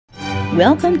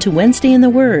Welcome to Wednesday in the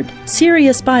Word,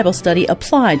 serious Bible study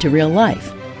applied to real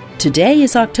life. Today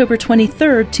is October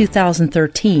 23rd,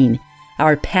 2013.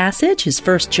 Our passage is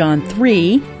 1 John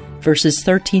 3, verses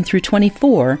 13 through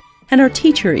 24, and our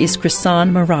teacher is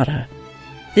Krisan Murata.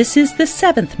 This is the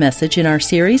seventh message in our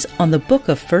series on the book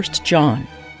of 1 John.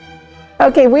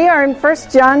 Okay, we are in 1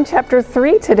 John chapter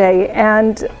 3 today,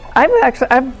 and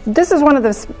this is one of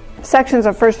the sections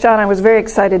of 1 John I was very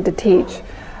excited to teach.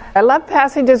 I love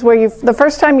passages where the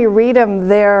first time you read them,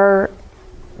 they're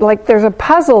like there's a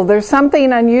puzzle, there's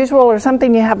something unusual or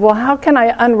something you have, well, how can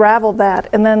I unravel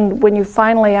that? And then when you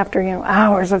finally, after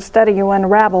hours of study, you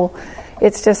unravel,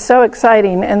 it's just so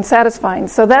exciting and satisfying.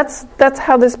 So that's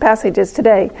how this passage is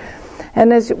today.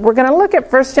 And as we're going to look at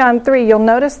 1 John 3, you'll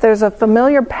notice there's a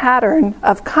familiar pattern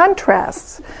of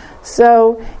contrasts.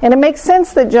 And it makes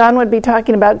sense that John would be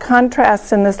talking about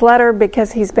contrasts in this letter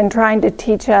because he's been trying to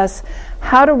teach us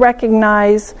how to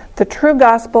recognize the true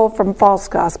gospel from false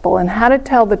gospel and how to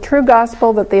tell the true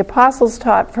gospel that the apostles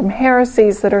taught from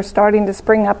heresies that are starting to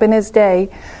spring up in his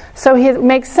day. So it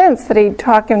makes sense that he'd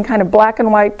talk in kind of black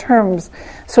and white terms.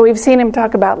 So we've seen him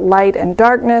talk about light and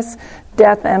darkness,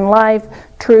 death and life,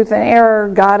 truth and error,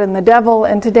 God and the devil,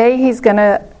 and today he's going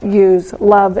to use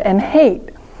love and hate.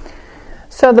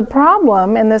 So the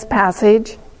problem in this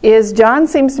passage is John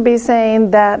seems to be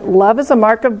saying that love is a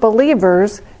mark of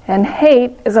believers and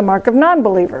hate is a mark of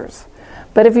non-believers.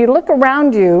 But if you look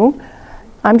around you,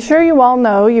 I'm sure you all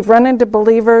know you've run into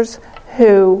believers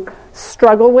who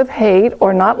struggle with hate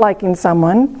or not liking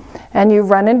someone, and you've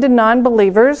run into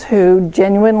non-believers who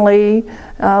genuinely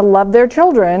love their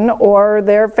children or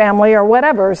their family or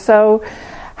whatever. So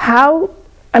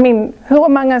who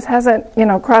among us hasn't,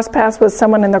 crossed paths with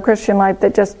someone in their Christian life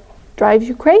that just drives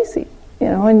you crazy?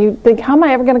 And you think, how am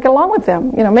I ever going to get along with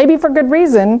them? Maybe for good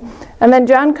reason. And then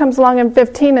John comes along in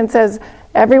 15 and says,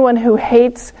 everyone who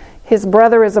hates his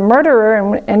brother is a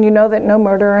murderer, and you know that no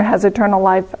murderer has eternal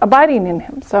life abiding in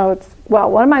him. So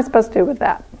what am I supposed to do with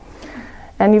that?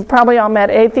 And you've probably all met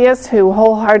atheists who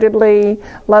wholeheartedly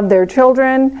love their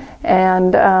children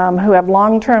and who have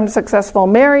long-term successful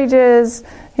marriages,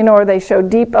 or they show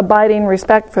deep abiding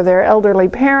respect for their elderly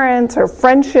parents or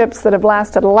friendships that have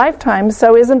lasted a lifetime.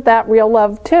 So isn't that real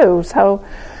love too? So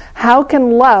how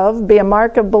can love be a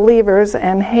mark of believers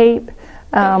and hate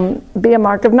be a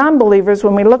mark of non-believers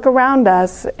when we look around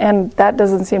us and that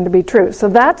doesn't seem to be true? So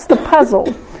that's the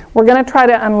puzzle we're going to try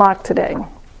to unlock today.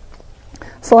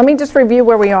 So let me just review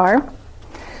where we are.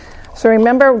 So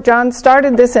remember, John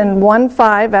started this in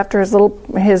 1:5 after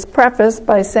his preface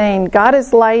by saying, God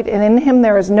is light and in him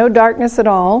there is no darkness at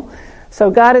all.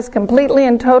 So God is completely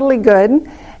and totally good,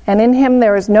 and in him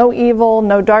there is no evil,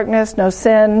 no darkness, no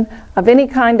sin of any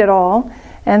kind at all.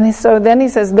 And so then he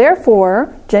says,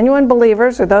 therefore, genuine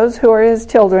believers, or those who are his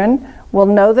children, will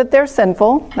know that they're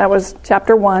sinful. That was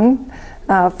chapter 1,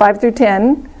 5 through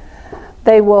 10.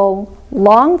 They will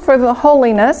long for the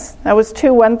holiness. That was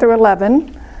 2, 1 through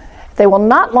 11. They will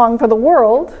not long for the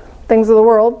world, things of the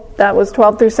world. That was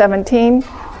 12 through 17.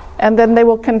 And then they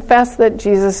will confess that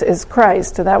Jesus is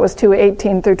Christ. That was 2,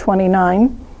 18 through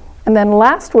 29. And then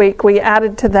last week we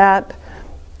added to that,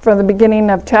 from the beginning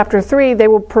of chapter 3, they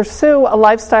will pursue a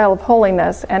lifestyle of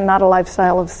holiness and not a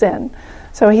lifestyle of sin.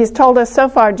 So he's told us so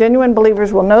far, genuine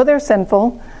believers will know they're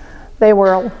sinful. They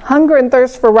will hunger and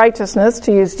thirst for righteousness,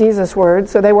 to use Jesus'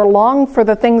 words. So they will long for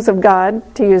the things of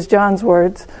God, to use John's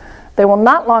words. They will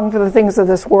not long for the things of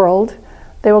this world.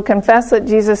 They will confess that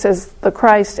Jesus is the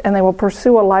Christ, and they will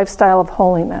pursue a lifestyle of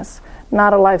holiness,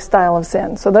 not a lifestyle of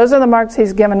sin. So those are the marks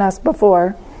he's given us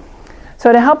before.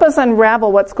 So to help us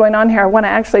unravel what's going on here, I want to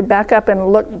actually back up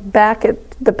and look back at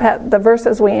the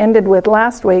verses we ended with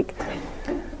last week.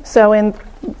 So in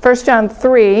 1 John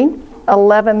 3,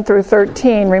 11 through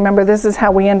 13, remember this is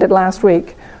how we ended last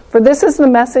week. For this is the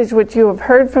message which you have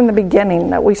heard from the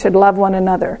beginning, that we should love one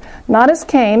another. Not as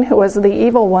Cain, who was the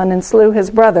evil one and slew his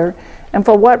brother. And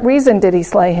for what reason did he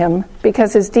slay him?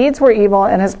 Because his deeds were evil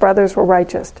and his brothers were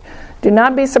righteous. Do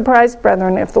not be surprised,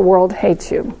 brethren, if the world hates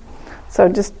you. So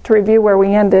just to review where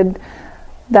we ended,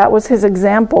 that was his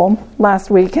example last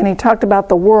week. And he talked about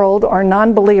the world, or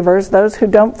non-believers, those who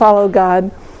don't follow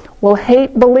God, will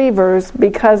hate believers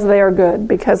because they are good,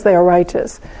 because they are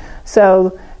righteous.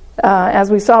 So as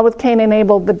we saw with Cain and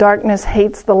Abel, the darkness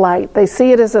hates the light. They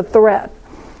see it as a threat.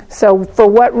 So for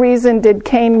what reason did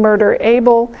Cain murder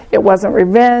Abel? It wasn't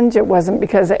revenge. It wasn't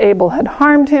because Abel had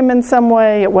harmed him in some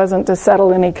way. It wasn't to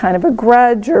settle any kind of a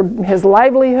grudge or his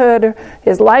livelihood.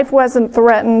 His life wasn't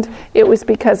threatened. It was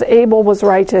because Abel was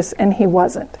righteous and he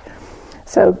wasn't.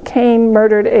 So Cain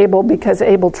murdered Abel because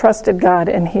Abel trusted God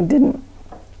and he didn't.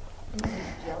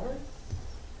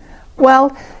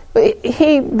 Well,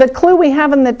 the clue we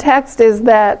have in the text is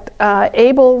that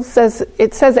Abel says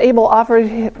Abel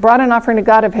brought an offering to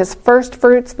God of his first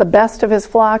fruits, the best of his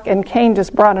flock, and Cain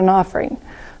just brought an offering.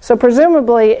 So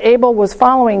presumably Abel was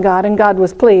following God and God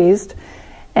was pleased,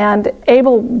 and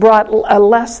Abel brought a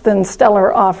less than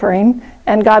stellar offering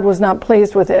and God was not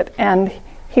pleased with it, and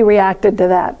he reacted to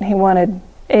that. He wanted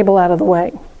Abel out of the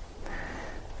way.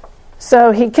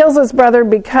 So he kills his brother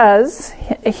because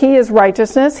he is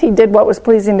righteousness. He did what was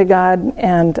pleasing to God,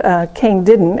 and Cain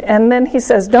didn't. And then he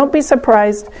says, don't be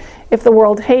surprised if the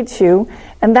world hates you.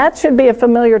 And that should be a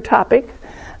familiar topic.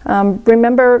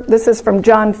 Remember, this is from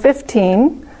John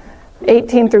 15,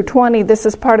 18 through 20. This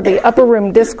is part of the upper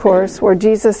room discourse where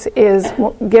Jesus is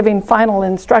giving final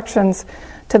instructions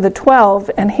to the 12.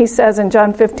 And he says in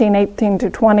John 15, 18 to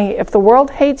 20, if the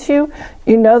world hates you,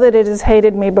 you know that it has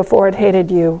hated me before it hated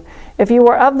you. If you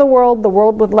were of the world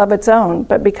would love its own.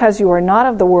 But because you are not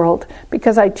of the world,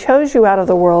 because I chose you out of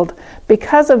the world,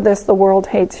 because of this the world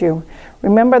hates you.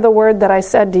 Remember the word that I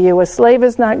said to you, a slave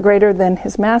is not greater than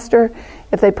his master.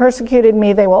 If they persecuted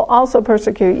me, they will also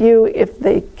persecute you. If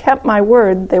they kept my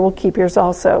word, they will keep yours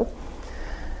also.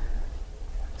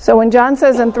 So when John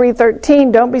says in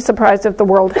 3:13, don't be surprised if the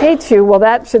world hates you, well,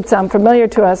 that should sound familiar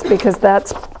to us because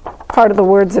that's part of the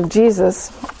words of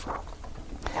Jesus.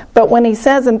 But when he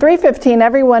says in 3:15,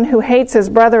 everyone who hates his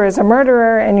brother is a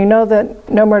murderer, and you know that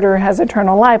no murderer has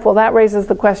eternal life, well, that raises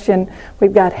the question,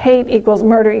 we've got hate equals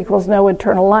murder equals no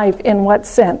eternal life. In what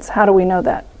sense? How do we know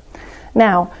that?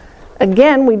 Now,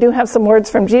 again, we do have some words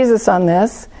from Jesus on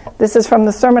this. This is from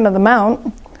the Sermon on the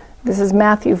Mount. This is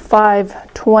Matthew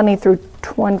 5:20 through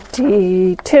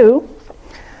 22.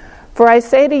 For I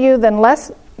say to you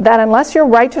that unless your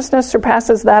righteousness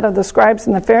surpasses that of the scribes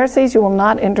and the Pharisees, you will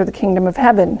not enter the kingdom of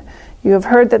heaven. You have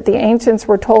heard that the ancients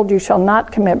were told you shall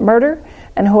not commit murder,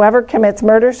 and whoever commits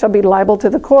murder shall be liable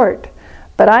to the court.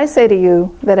 But I say to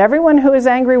you that everyone who is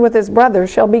angry with his brother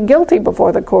shall be guilty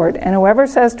before the court, and whoever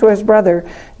says to his brother,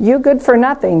 you good for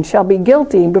nothing, shall be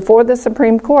guilty before the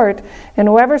Supreme Court, and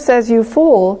whoever says you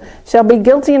fool shall be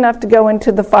guilty enough to go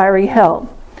into the fiery hell.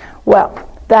 Well,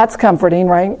 that's comforting,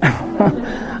 right?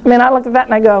 I mean, I look at that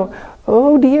and I go,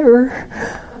 oh dear,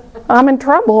 I'm in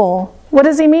trouble. What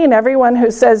does he mean, everyone who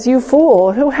says, you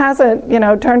fool? Who hasn't,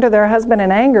 turned to their husband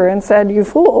in anger and said, you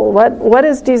fool? What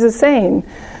is Jesus saying?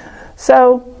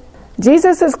 So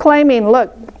Jesus is claiming,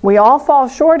 look, we all fall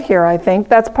short here, I think.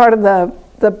 That's part of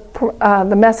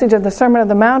the message of the Sermon on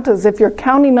the Mount is if you're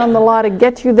counting on the law to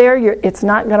get you there, it's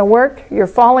not going to work. You're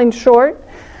falling short.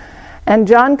 And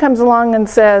John comes along and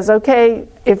says, okay,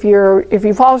 if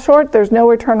you fall short, there's no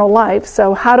eternal life.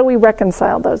 So how do we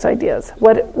reconcile those ideas?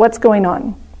 What's going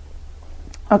on?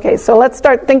 Okay, so let's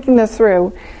start thinking this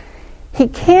through. He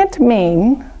can't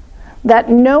mean that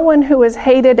no one who is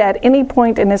hated at any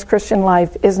point in his Christian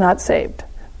life is not saved,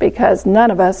 because none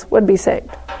of us would be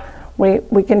saved.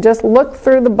 We can just look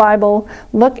through the Bible,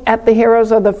 look at the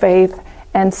heroes of the faith,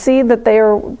 and see that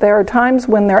there are times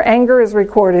when their anger is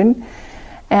recorded.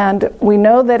 And we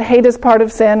know that hate is part of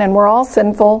sin, and we're all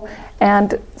sinful.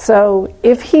 And so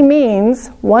if he means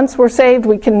once we're saved,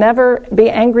 we can never be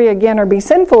angry again or be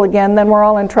sinful again, then we're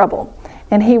all in trouble.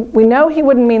 And we know he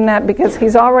wouldn't mean that because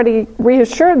he's already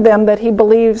reassured them that he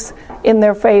believes in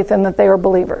their faith and that they are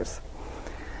believers.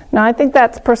 Now, I think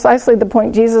that's precisely the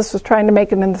point Jesus was trying to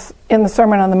make in the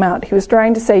Sermon on the Mount. He was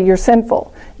trying to say, you're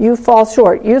sinful. You fall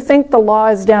short. You think the law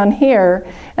is down here,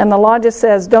 and the law just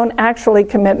says, don't actually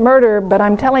commit murder, but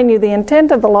I'm telling you the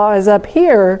intent of the law is up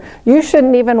here. You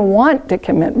shouldn't even want to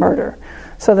commit murder.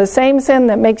 So the same sin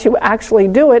that makes you actually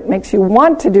do it makes you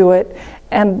want to do it,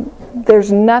 and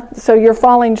so you're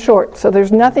falling short. So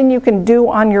there's nothing you can do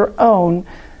on your own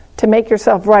to make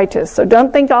yourself righteous. So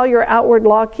don't think all your outward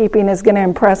law keeping is going to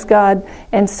impress God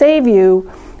and save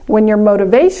you when your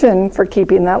motivation for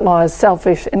keeping that law is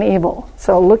selfish and evil.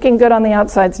 So looking good on the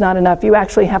outside is not enough. You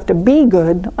actually have to be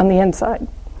good on the inside.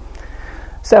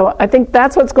 So I think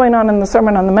that's what's going on in the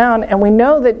Sermon on the Mount, and we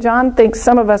know that John thinks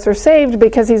some of us are saved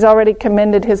because he's already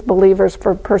commended his believers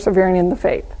for persevering in the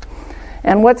faith.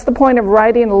 And what's the point of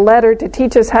writing a letter to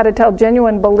teach us how to tell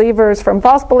genuine believers from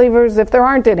false believers if there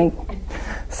aren't any?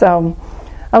 So,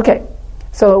 okay,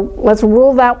 so let's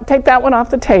take that one off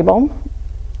the table.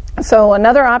 So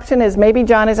another option is maybe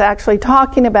John is actually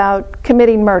talking about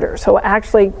committing murder, so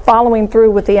actually following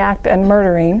through with the act and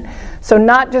murdering. So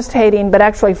not just hating, but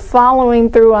actually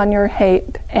following through on your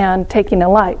hate and taking a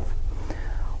life.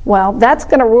 Well, that's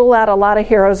going to rule out a lot of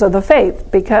heroes of the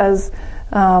faith because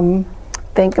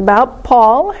think about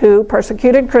Paul, who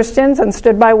persecuted Christians and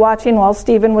stood by watching while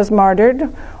Stephen was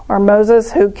martyred, or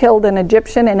Moses, who killed an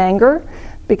Egyptian in anger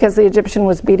because the Egyptian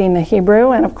was beating the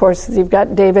Hebrew. And of course, you've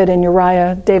got David and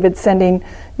Uriah. David sending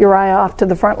Uriah off to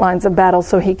the front lines of battle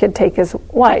so he could take his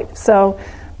wife. So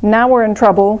now we're in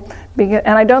trouble. And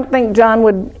I don't think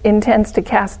John intends to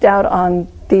cast doubt on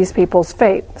these people's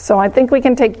faith. So I think we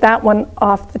can take that one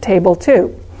off the table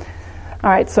too. All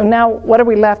right, so now what are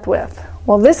we left with?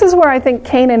 Well, this is where I think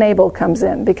Cain and Abel comes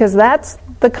in, because that's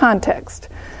the context.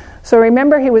 So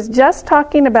remember, he was just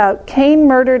talking about Cain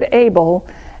murdered Abel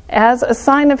as a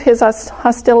sign of his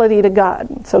hostility to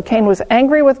God. So Cain was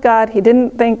angry with God. He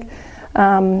didn't think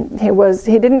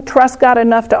he didn't trust God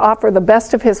enough to offer the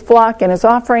best of his flock in his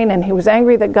offering, and he was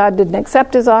angry that God didn't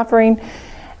accept his offering.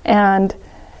 And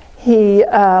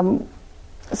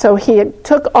so he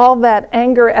took all that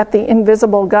anger at the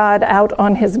invisible God out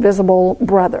on his visible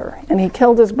brother, and he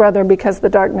killed his brother because the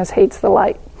darkness hates the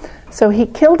light. So he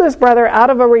killed his brother out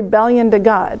of a rebellion to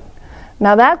God.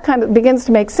 Now that kind of begins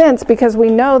to make sense, because we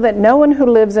know that no one who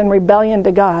lives in rebellion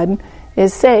to God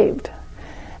is saved.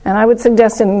 And I would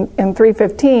suggest in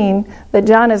 3:15 that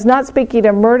John is not speaking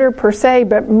of murder per se,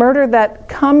 but murder that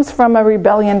comes from a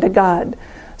rebellion to God.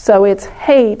 So it's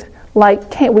hate like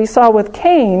we saw with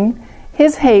Cain.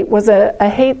 His hate was a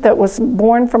hate that was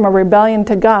born from a rebellion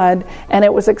to God, and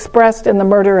it was expressed in the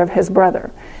murder of his brother.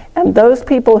 And those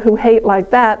people who hate like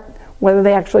that, whether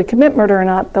they actually commit murder or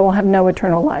not, they will have no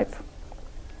eternal life.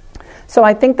 So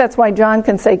I think that's why John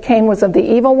can say Cain was of the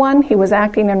evil one. He was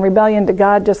acting in rebellion to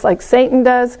God just like Satan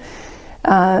does.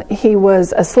 He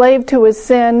was a slave to his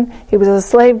sin. He was a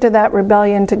slave to that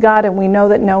rebellion to God, and we know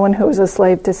that no one who is a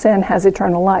slave to sin has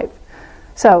eternal life.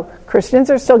 So Christians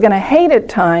are still going to hate at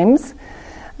times.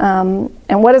 And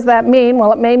what does that mean?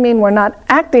 Well, it may mean we're not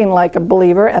acting like a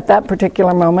believer at that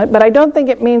particular moment, but I don't think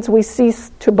it means we cease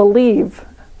to believe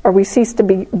or we cease to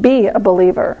be a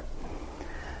believer.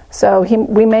 So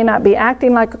we may not be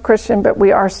acting like a Christian, but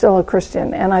we are still a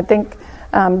Christian. And I think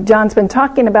John's been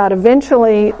talking about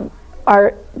eventually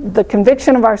the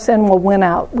conviction of our sin will win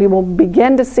out. We will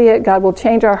begin to see it. God will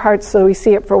change our hearts so we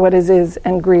see it for what it is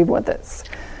and grieve with us.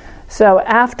 So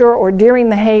after or during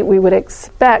the hate, we would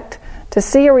expect to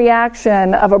see a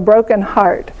reaction of a broken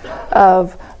heart,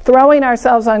 of throwing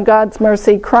ourselves on God's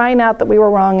mercy, crying out that we were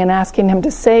wrong and asking him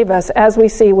to save us, as we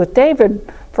see with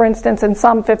David, for instance, in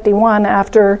Psalm 51,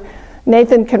 after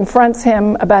Nathan confronts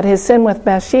him about his sin with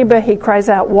Bathsheba, he cries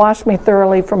out, "Wash me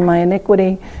thoroughly from my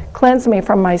iniquity, cleanse me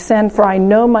from my sin, for I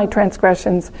know my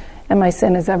transgressions, and my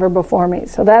sin is ever before me."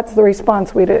 So that's the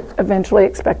response we'd eventually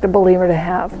expect a believer to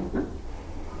have.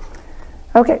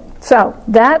 Okay, so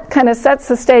that kind of sets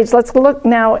the stage. Let's look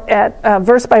now at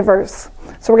verse by verse.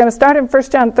 So we're going to start in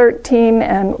 1 John 13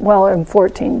 and, in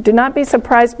 14. "Do not be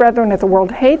surprised, brethren, if the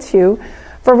world hates you,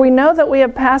 for we know that we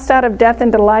have passed out of death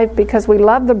into life because we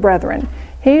love the brethren.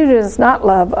 He who does not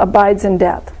love abides in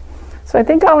death." So I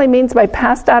think all he means by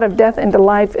passed out of death into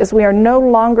life is we are no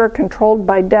longer controlled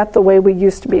by death the way we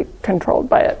used to be controlled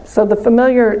by it. So the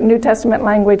familiar New Testament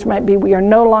language might be we are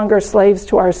no longer slaves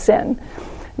to our sin.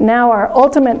 Now our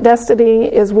ultimate destiny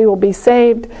is we will be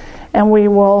saved and we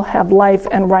will have life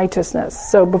and righteousness.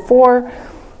 So before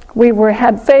we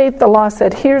had faith, the law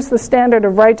said, here's the standard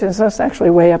of righteousness,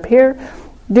 actually way up here.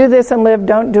 Do this and live,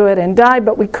 don't do it and die.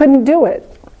 But we couldn't do it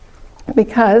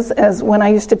because, as when I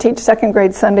used to teach second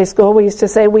grade Sunday school, we used to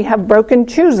say we have broken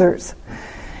choosers.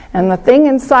 And the thing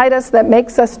inside us that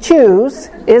makes us choose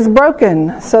is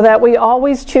broken, so that we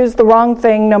always choose the wrong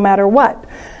thing no matter what.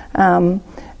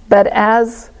 But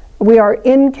as we are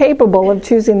incapable of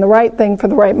choosing the right thing for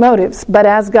the right motives. But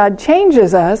as God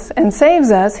changes us and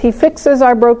saves us, he fixes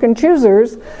our broken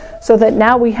choosers so that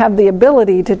now we have the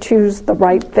ability to choose the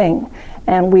right thing.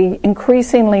 And we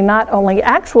increasingly not only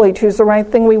actually choose the right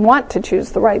thing, we want to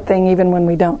choose the right thing even when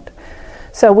we don't.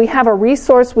 So we have a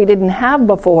resource we didn't have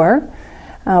before,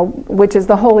 which is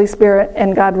the Holy Spirit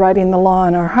and God writing the law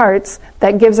in our hearts,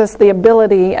 that gives us the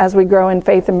ability as we grow in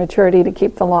faith and maturity to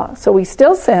keep the law. So we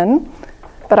still sin,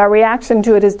 but our reaction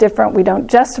to it is different. We don't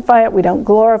justify it, we don't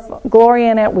glory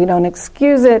in it, we don't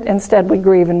excuse it. Instead, we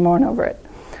grieve and mourn over it.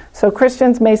 So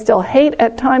Christians may still hate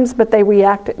at times, but they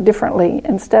react differently.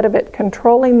 Instead of it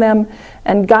controlling them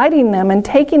and guiding them and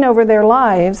taking over their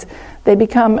lives, they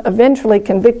become eventually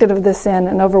convicted of the sin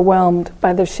and overwhelmed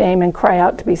by the shame and cry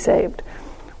out to be saved.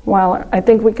 While I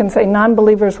think we can say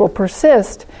non-believers will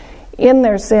persist in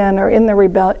their sin or in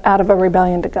out of a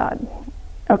rebellion to God.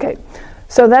 Okay,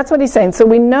 so that's what he's saying. So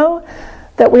we know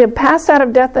that we have passed out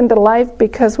of death into life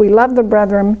because we love the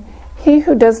brethren. He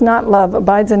who does not love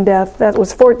abides in death. That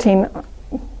was 14.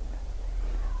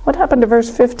 What happened to verse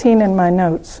 15 in my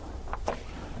notes?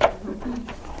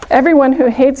 Everyone who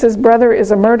hates his brother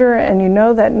is a murderer, and you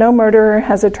know that no murderer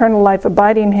has eternal life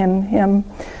abiding in him.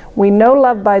 We know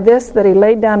love by this, that he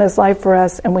laid down his life for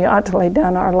us, and we ought to lay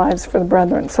down our lives for the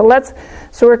brethren. So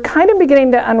we're kind of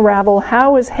beginning to unravel,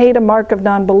 how is hate a mark of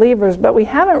non-believers? But we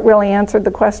haven't really answered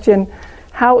the question,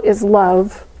 how is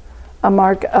love a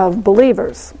mark of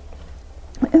believers?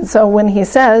 And so when he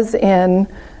says in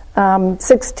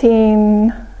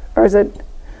 16, or is it,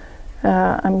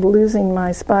 I'm losing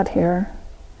my spot here.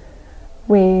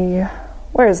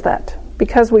 Where is that?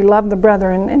 Because we love the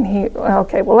brethren, and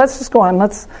okay, well, let's just go on.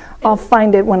 I'll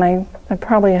find it when I'm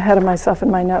probably ahead of myself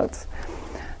in my notes.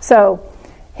 So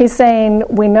he's saying,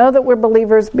 we know that we're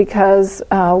believers because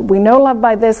we know love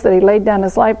by this, that he laid down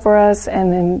his life for us.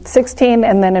 And in 16,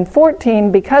 and then in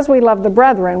 14, because we love the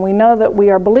brethren, we know that we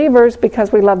are believers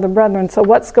because we love the brethren. So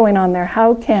what's going on there?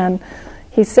 How can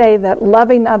he say that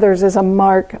loving others is a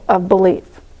mark of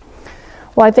belief?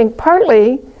 Well, I think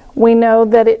partly we know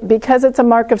that because it's a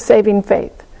mark of saving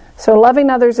faith. So loving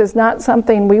others is not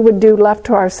something we would do left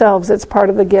to ourselves. It's part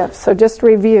of the gift. So just to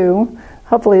review,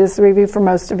 hopefully this is a review for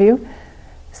most of you.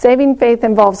 Saving faith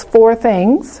involves 4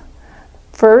 things.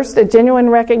 First, a genuine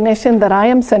recognition that I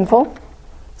am sinful.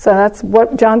 So that's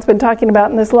what John's been talking about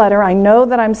in this letter. I know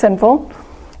that I'm sinful.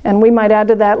 And we might add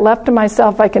to that, left to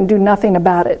myself, I can do nothing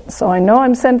about it. So I know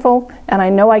I'm sinful, and I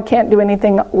know I can't do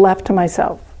anything left to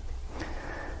myself.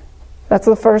 That's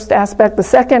the first aspect. The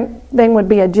second thing would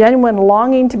be a genuine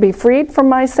longing to be freed from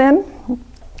my sin,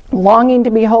 longing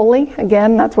to be holy.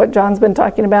 Again, that's what John's been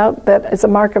talking about. That is a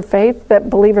mark of faith, that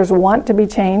believers want to be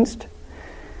changed.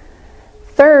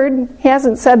 Third, he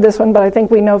hasn't said this one, but I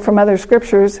think we know from other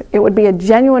scriptures, it would be a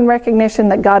genuine recognition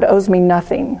that God owes me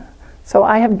nothing. So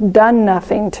I have done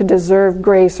nothing to deserve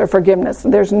grace or forgiveness.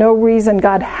 There's no reason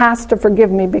God has to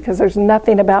forgive me because there's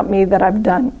nothing about me that I've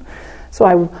done. So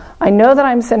I know that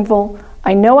I'm sinful.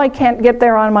 I know I can't get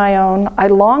there on my own. I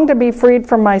long to be freed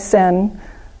from my sin.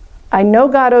 I know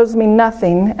God owes me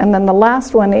nothing. And then the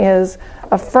last one is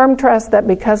a firm trust that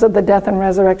because of the death and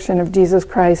resurrection of Jesus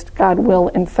Christ, God will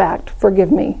in fact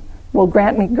forgive me, will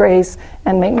grant me grace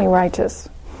and make me righteous.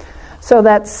 So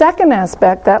that second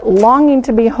aspect, that longing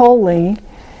to be holy,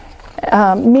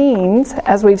 means,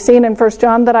 as we've seen in 1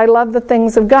 John, that I love the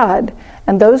things of God.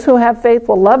 And those who have faith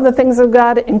will love the things of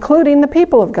God, including the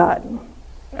people of God.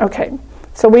 Okay,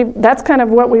 so that's kind of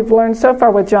what we've learned so far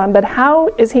with John. But how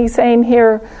is he saying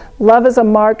here, love is a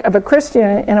mark of a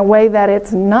Christian in a way that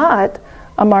it's not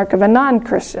a mark of a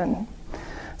non-Christian?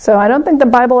 So I don't think the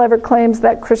Bible ever claims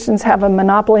that Christians have a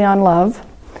monopoly on love.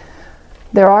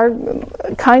 There are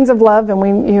kinds of love,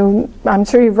 and I'm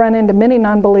sure you've run into many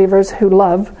non-believers who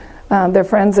love their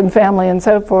friends and family and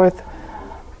so forth.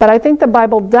 But I think the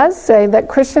Bible does say that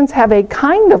Christians have a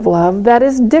kind of love that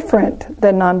is different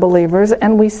than non-believers,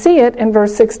 and we see it in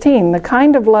verse 16. The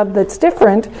kind of love that's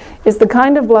different is the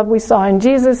kind of love we saw in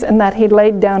Jesus, in that he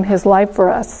laid down his life for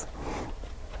us.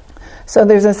 So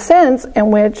there's a sense in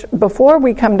which before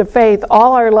we come to faith,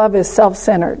 all our love is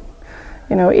self-centered.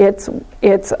 You know,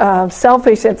 it's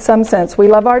selfish in some sense. We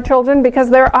love our children because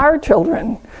they're our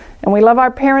children. And we love our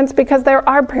parents because they're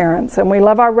our parents. And we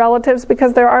love our relatives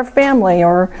because they're our family.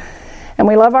 And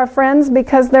we love our friends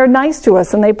because they're nice to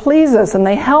us and they please us and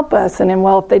they help us. And then,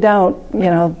 well, if they don't,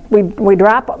 we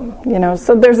drop them.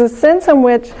 So there's a sense in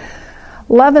which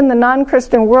love in the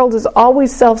non-Christian world is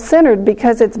always self-centered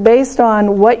because it's based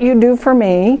on what you do for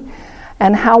me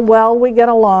and how well we get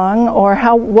along, or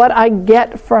what I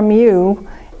get from you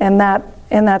in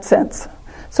that sense.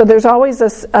 So there's always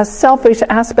a selfish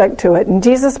aspect to it. And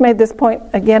Jesus made this point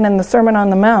again in the Sermon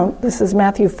on the Mount. This is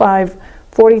Matthew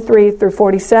 5:43 through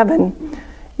 47.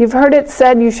 You've heard it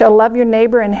said, you shall love your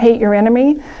neighbor and hate your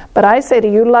enemy. But I say to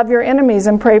you, love your enemies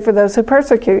and pray for those who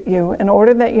persecute you, in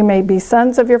order that you may be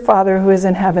sons of your Father who is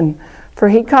in heaven. For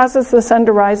he causes the sun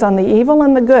to rise on the evil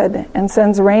and the good, and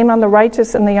sends rain on the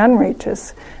righteous and the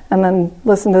unrighteous. And then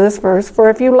listen to this verse. For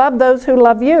if you love those who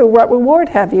love you, what reward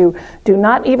have you? Do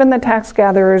not even the tax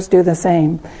gatherers do the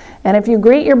same? And if you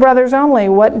greet your brothers only,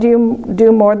 what do you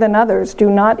do more than others? Do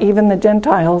not even the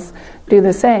Gentiles do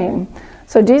the same?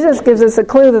 So Jesus gives us a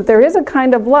clue that there is a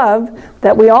kind of love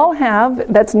that we all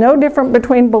have that's no different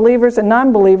between believers and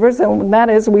non-believers, and that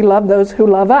is we love those who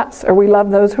love us, or we love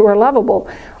those who are lovable,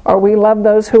 or we love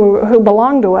those who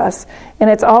belong to us. And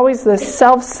it's always this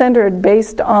self-centered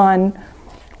based on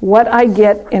what I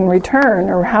get in return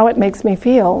or how it makes me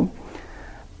feel.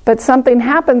 But something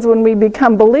happens when we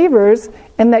become believers,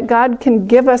 in that God can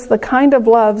give us the kind of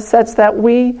love such that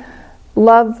we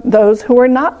love those who are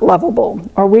not lovable,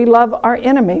 or we love our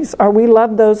enemies, or we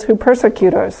love those who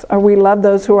persecute us, or we love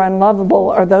those who are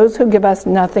unlovable, or those who give us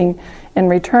nothing in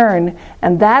return.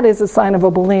 And that is a sign of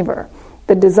a believer.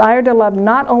 The desire to love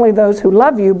not only those who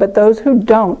love you, but those who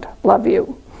don't love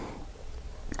you.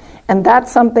 And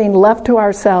that's something left to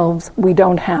ourselves we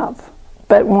don't have.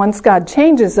 But once God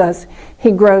changes us,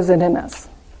 He grows it in us.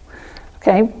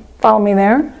 Okay, follow me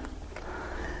there?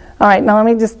 All right, now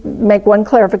let me just make one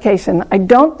clarification. I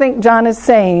don't think John is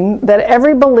saying that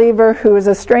every believer who is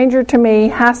a stranger to me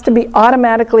has to be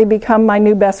automatically become my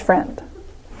new best friend.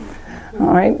 All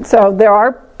right, so there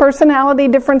are personality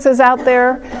differences out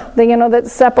there that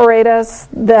separate us,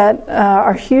 that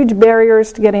are huge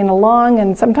barriers to getting along,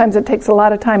 and sometimes it takes a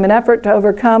lot of time and effort to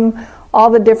overcome all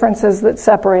the differences that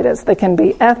separate us. They can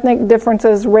be ethnic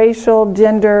differences, racial,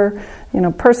 gender,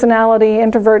 personality,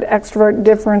 introvert, extrovert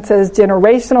differences,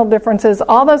 generational differences.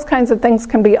 All those kinds of things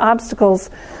can be obstacles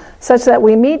such that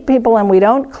we meet people and we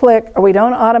don't click, or we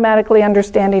don't automatically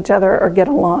understand each other or get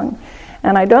along.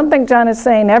 And I don't think John is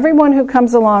saying everyone who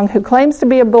comes along who claims to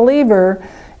be a believer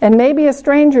and maybe a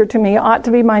stranger to me ought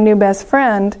to be my new best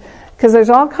friend, because there's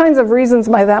all kinds of reasons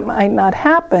why that might not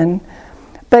happen.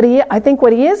 But I think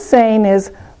what he is saying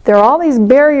is there are all these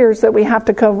barriers that we have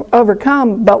to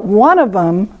overcome, but one of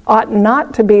them ought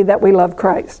not to be that we love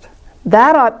Christ.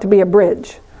 That ought to be a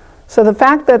bridge. So the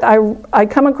fact that I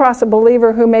come across a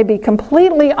believer who may be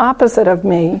completely opposite of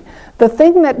me, the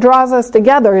thing that draws us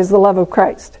together is the love of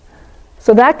Christ.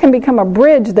 So that can become a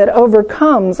bridge that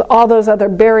overcomes all those other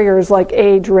barriers like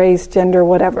age, race, gender,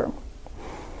 whatever.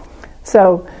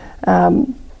 So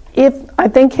I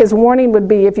think his warning would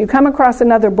be, if you come across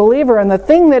another believer and the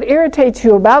thing that irritates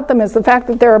you about them is the fact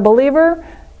that they're a believer,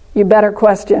 you better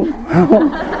question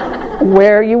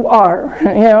where you are.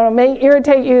 It may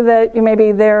irritate you that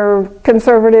maybe they're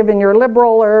conservative and you're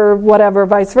liberal or whatever,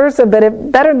 vice versa, but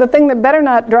the thing that better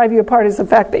not drive you apart is the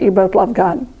fact that you both love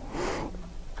God.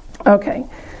 Okay,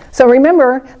 so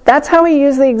remember, that's how he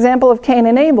used the example of Cain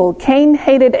and Abel. Cain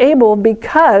hated Abel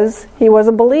because he was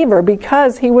a believer,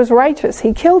 because he was righteous.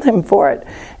 He killed him for it.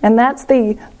 And that's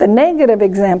the negative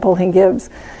example he gives.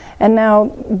 And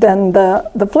now, then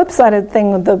the flip side of the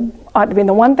thing ought to be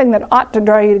the one thing that ought to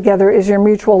draw you together is your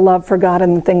mutual love for God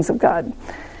and the things of God.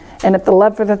 And if the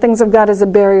love for the things of God is a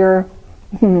barrier,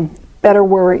 better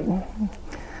worry.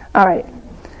 All right.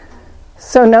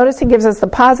 So notice he gives us the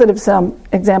positive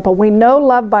example. We know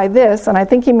love by this, and I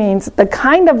think he means the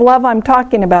kind of love I'm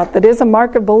talking about that is a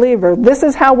mark of believer. This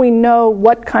is how we know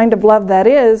what kind of love that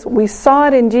is. We saw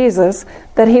it in Jesus,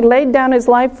 that he laid down his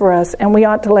life for us, and we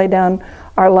ought to lay down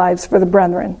our lives for the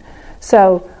brethren.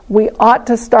 So we ought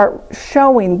to start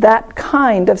showing that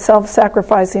kind of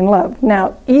self-sacrificing love.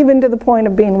 Now, even to the point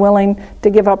of being willing to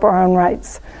give up our own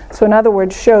rights. So in other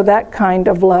words, show that kind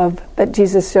of love that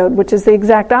Jesus showed, which is the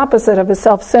exact opposite of a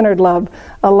self-centered love.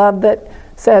 A love that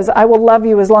says, I will love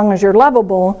you as long as you're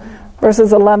lovable,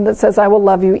 versus a love that says, I will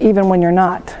love you even when you're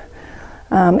not.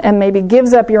 And maybe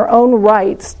gives up your own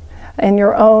rights and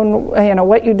your own,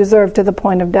 what you deserve to the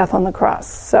point of death on the cross.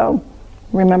 So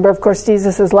remember, of course,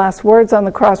 Jesus' last words on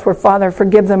the cross were, Father,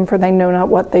 forgive them, for they know not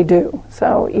what they do.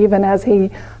 So even as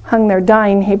he hung there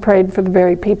dying, he prayed for the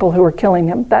very people who were killing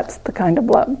him. That's the kind of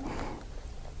love.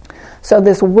 So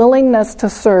this willingness to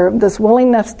serve, this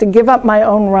willingness to give up my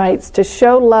own rights, to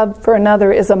show love for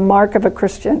another is a mark of a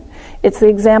Christian. It's the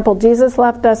example Jesus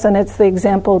left us, and it's the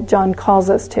example John calls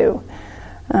us to.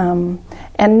 And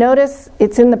notice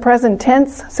it's in the present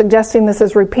tense, suggesting this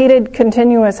is repeated,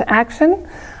 continuous action.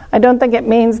 I don't think it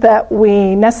means that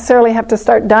we necessarily have to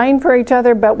start dying for each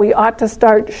other, but we ought to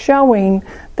start showing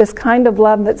this kind of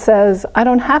love that says, I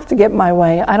don't have to get my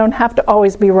way. I don't have to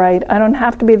always be right. I don't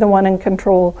have to be the one in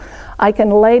control. I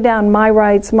can lay down my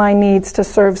rights, my needs to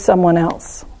serve someone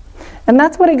else. And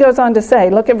that's what he goes on to say.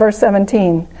 Look at verse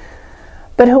 17.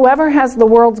 But whoever has the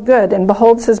world's good and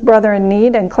beholds his brother in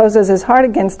need and closes his heart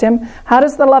against him, how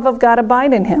does the love of God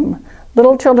abide in him?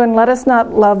 Little children, let us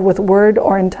not love with word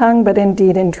or in tongue, but in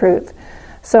deed and truth.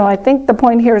 So I think the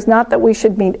point here is not that we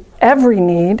should meet every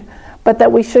need, but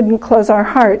that we shouldn't close our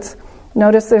hearts.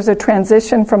 Notice there's a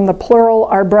transition from the plural,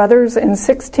 our brothers, in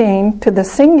 16, to the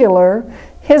singular,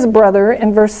 his brother,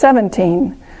 in verse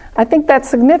 17. I think that's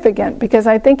significant, because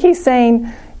I think he's saying,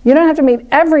 you don't have to meet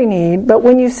every need, but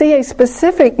when you see a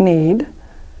specific need,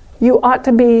 you ought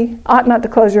not to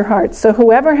close your heart. So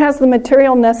whoever has the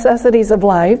material necessities of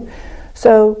life,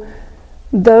 so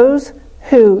those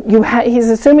who he's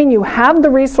assuming you have the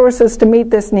resources to meet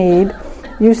this need.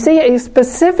 You see a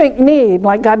specific need,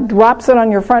 like God drops it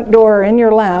on your front door or in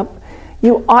your lap.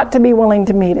 you ought to be willing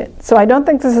to meet it. So I don't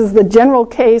think this is the general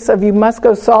case of you must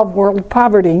go solve world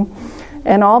poverty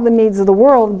and all the needs of the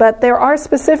world, but there are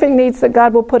specific needs that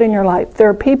God will put in your life. There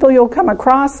are people you'll come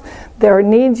across, there are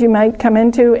needs you might come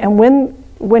into, and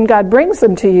when God brings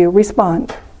them to you,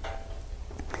 respond.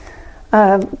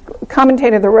 A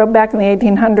commentator that wrote back in the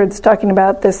 1800s talking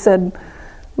about this said,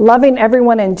 loving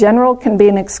everyone in general can be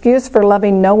an excuse for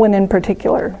loving no one in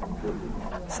particular.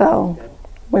 So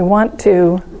we want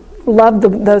to love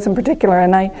those in particular.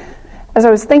 And as I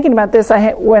was thinking about this,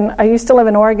 when I used to live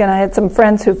in Oregon, I had some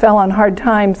friends who fell on hard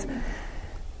times.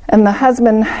 And the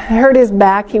husband hurt his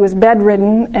back. He was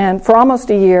bedridden and for almost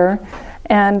a year.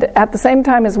 And at the same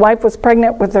time, his wife was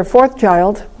pregnant with their fourth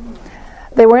child.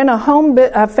 They were in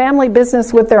a family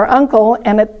business with their uncle,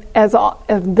 and as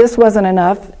this wasn't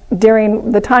enough,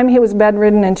 during the time he was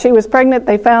bedridden and she was pregnant,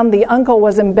 they found the uncle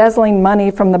was embezzling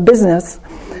money from the business.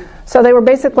 So they were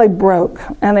basically broke,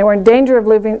 and they were in danger of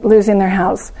losing their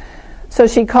house. So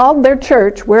she called their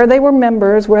church, where they were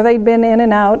members, where they'd been in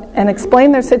and out, and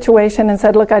explained their situation and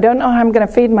said, look, I don't know how I'm going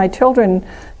to feed my children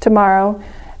tomorrow.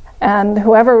 And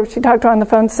whoever she talked to on the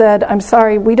phone said, I'm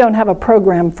sorry, we don't have a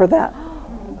program for that.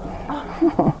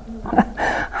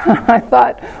 I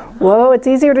thought, whoa, it's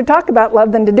easier to talk about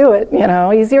love than to do it.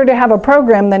 Easier to have a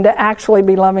program than to actually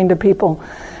be loving to people.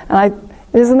 And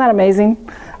isn't that amazing?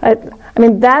 I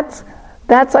mean, that's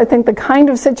I think the kind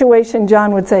of situation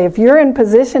John would say. If you're in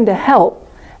position to help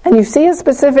and you see a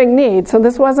specific need, so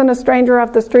this wasn't a stranger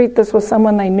off the street, this was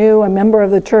someone they knew, a member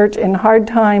of the church in hard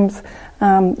times,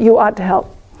 you ought to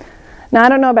help. Now, I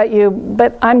don't know about you,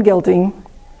 but I'm guilty.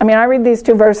 I mean, I read these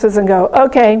two verses and go,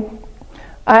 okay,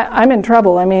 I'm in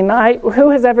trouble. I mean, who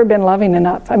has ever been loving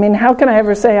enough? I mean, how can I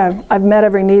ever say I've met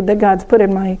every need that God's put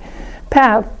in my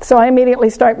path? So I immediately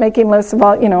start making lists of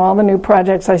all the new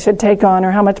projects I should take on,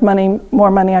 or how much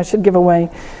more money I should give away.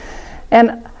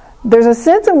 And there's a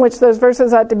sense in which those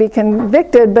verses ought to be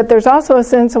convicted, but there's also a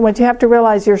sense in which you have to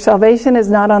realize your salvation is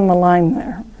not on the line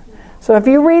there. So if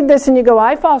you read this and you go,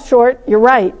 I fall short, you're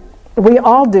right. We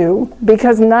all do,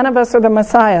 because none of us are the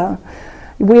Messiah.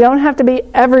 We don't have to be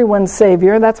everyone's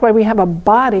Savior. That's why we have a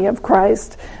body of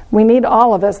Christ. We need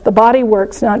all of us. The body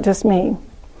works, not just me.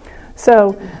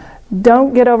 So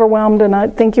don't get overwhelmed and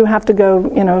not think you have to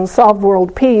go, solve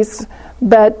world peace.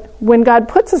 But when God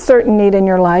puts a certain need in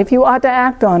your life, you ought to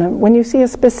act on it. When you see a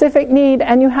specific need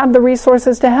and you have the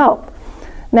resources to help.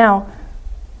 Now,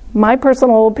 my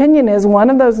personal opinion is one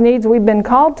of those needs we've been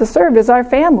called to serve is our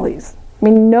families. I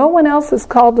mean, no one else is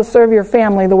called to serve your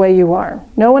family the way you are.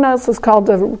 No one else is called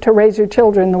to raise your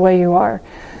children the way you are.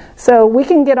 So we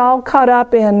can get all caught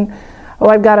up in,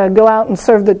 I've got to go out and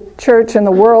serve the church and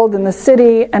the world and the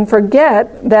city, and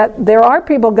forget that there are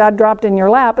people God dropped in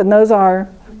your lap, and those are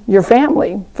your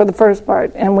family for the first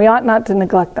part, and we ought not to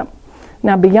neglect them.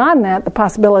 Now, beyond that, the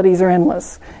possibilities are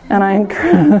endless, and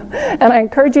I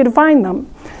encourage you to find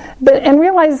them. And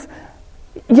realize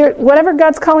whatever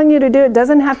God's calling you to do, it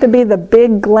doesn't have to be the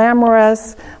big,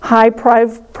 glamorous,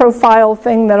 high-profile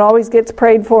thing that always gets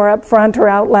prayed for up front or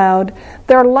out loud.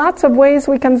 There are lots of ways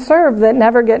we can serve that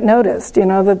never get noticed,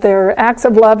 that there are acts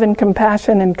of love and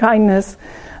compassion and kindness,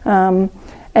 and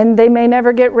they may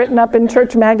never get written up in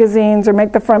church magazines or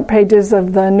make the front pages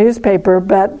of the newspaper,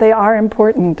 but they are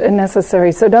important and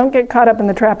necessary. So don't get caught up in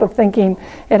the trap of thinking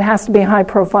it has to be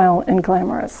high-profile and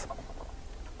glamorous.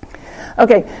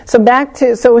 Okay,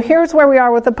 so here's where we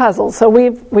are with the puzzle. So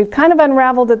we've kind of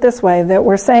unraveled it this way, that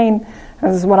we're saying,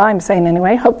 this is what I'm saying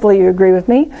anyway, hopefully you agree with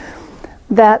me,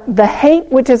 that the hate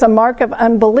which is a mark of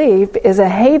unbelief is a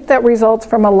hate that results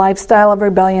from a lifestyle of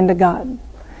rebellion to God.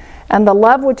 And the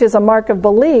love which is a mark of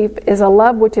belief is a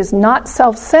love which is not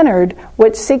self-centered,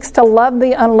 which seeks to love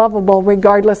the unlovable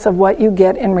regardless of what you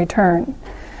get in return.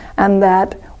 And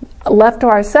that left to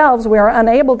ourselves, we are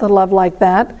unable to love like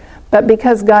that. But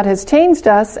because God has changed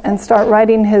us and start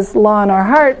writing His law in our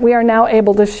heart, we are now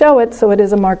able to show it, so it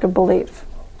is a mark of belief.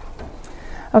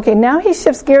 Okay, now he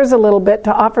shifts gears a little bit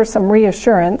to offer some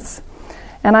reassurance.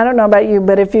 And I don't know about you,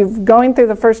 but if you're going through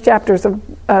the first chapters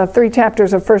of 3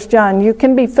 chapters of 1 John, you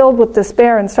can be filled with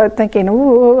despair and start thinking,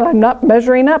 ooh, I'm not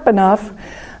measuring up enough.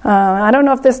 I don't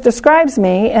know if this describes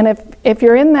me. And if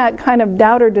you're in that kind of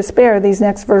doubt or despair, these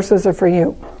next verses are for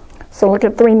you. So look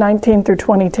at 3:19 through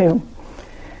 22.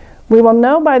 We will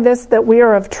know by this that we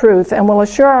are of truth, and will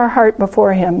assure our heart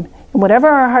before Him, and whatever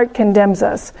our heart condemns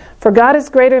us. For God is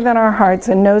greater than our hearts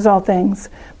and knows all things.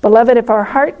 Beloved, if our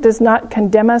heart does not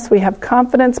condemn us, we have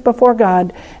confidence before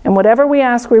God, and whatever we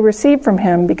ask we receive from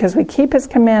Him, because we keep His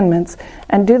commandments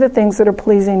and do the things that are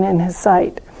pleasing in His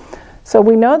sight. So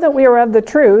we know that we are of the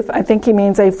truth. I think he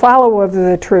means a follower of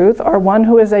the truth, or one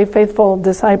who is a faithful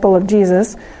disciple of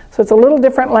Jesus. So it's a little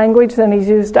different language than he's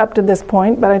used up to this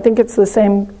point, but I think it's the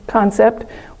same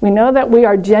concept. We know that we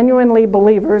are genuinely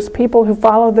believers, people who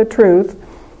follow the truth.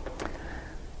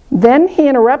 Then he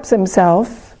interrupts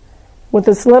himself with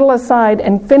this little aside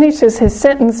and finishes his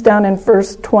sentence down in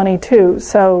verse 22.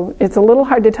 So it's a little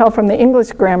hard to tell from the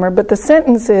English grammar, but the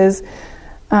sentence is,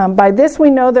 by this we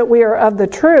know that we are of the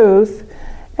truth,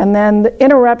 and then the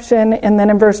interruption, and then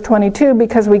in verse 22,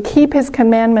 because we keep his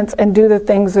commandments and do the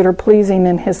things that are pleasing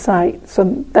in his sight.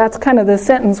 So that's kind of the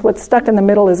sentence. What's stuck in the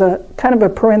middle is a kind of a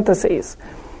parenthesis.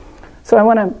 So I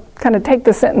want to kind of take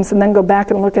the sentence and then go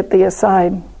back and look at the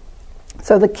aside.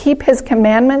 So the keep his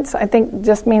commandments, I think,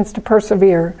 just means to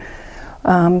persevere.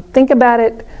 Think about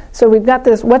it. So we've got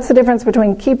this, what's the difference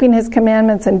between keeping his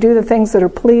commandments and do the things that are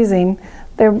pleasing?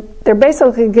 They're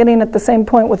basically getting at the same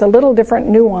point with a little different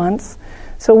nuance.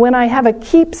 So when I have a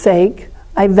keepsake,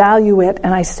 I value it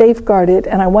and I safeguard it,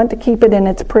 and I want to keep it in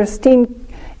its pristine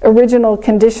original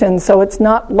condition so it's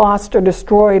not lost or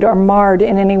destroyed or marred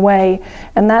in any way.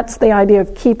 And that's the idea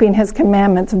of keeping his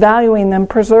commandments, valuing them,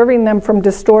 preserving them from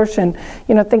distortion.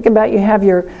 You know, think about, you have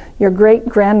your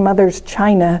great-grandmother's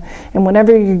china, and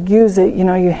whenever you use it, you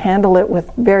know, you handle it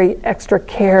with very extra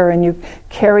care, and you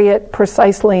carry it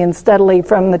precisely and steadily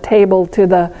from the table to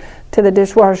the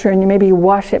dishwasher, and you maybe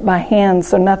wash it by hand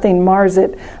so nothing mars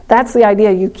it. That's the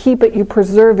idea. You keep it, you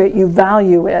preserve it, you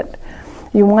value it.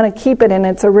 You want to keep it in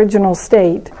its original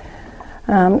state.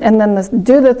 And then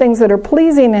do the things that are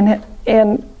pleasing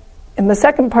in the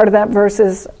second part of that verse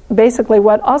is basically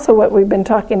what we've been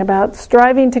talking about,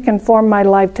 striving to conform my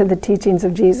life to the teachings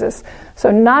of Jesus.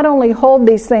 So not only hold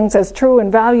these things as true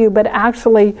and value, but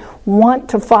actually want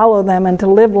to follow them and to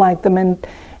live like them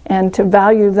and to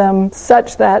value them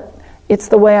such that it's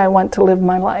the way I want to live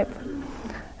my life.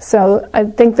 So I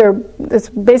think it's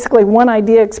basically one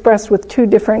idea expressed with two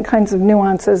different kinds of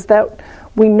nuances, that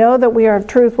we know that we are of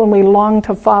truth when we long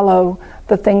to follow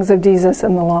the things of Jesus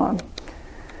and the law.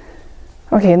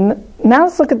 Okay, now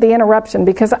let's look at the interruption,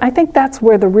 because I think that's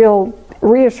where the real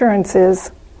reassurance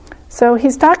is. So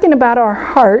he's talking about our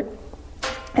heart,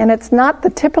 and it's not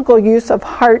the typical use of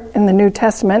heart in the New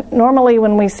Testament. Normally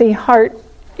when we see heart,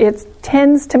 it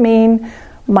tends to mean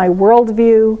my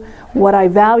worldview, what I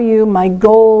value, my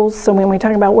goals. So when we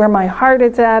talk about where my heart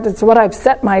is at, it's what I've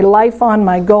set my life on,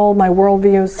 my goal, my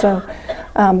worldview, so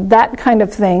that kind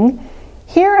of thing.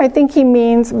 Here I think he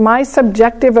means my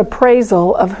subjective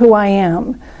appraisal of who I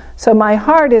am. So my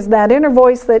heart is that inner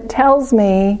voice that tells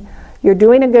me you're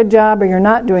doing a good job or you're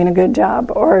not doing a good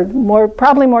job. Or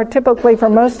probably more typically for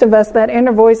most of us, that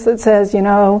inner voice that says, you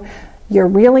know, you're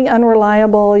really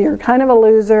unreliable, you're kind of a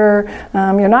loser,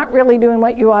 you're not really doing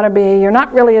what you ought to be, you're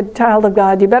not really a child of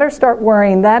God, you better start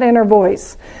worrying, that inner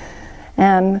voice.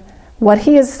 And what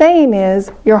he is saying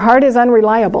is, your heart is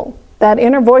unreliable. That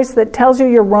inner voice that tells you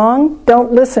you're wrong,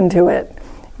 don't listen to it.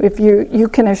 If you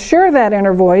can assure that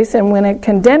inner voice, and when it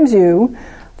condemns you,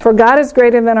 for God is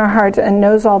greater than our heart and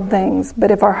knows all things.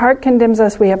 But if our heart condemns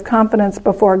us, we have confidence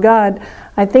before God.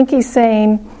 I think he's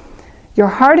saying, your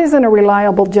heart isn't a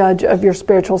reliable judge of your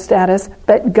spiritual status,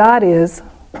 but God is.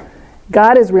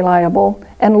 God is reliable.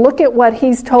 And look at what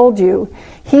he's told you.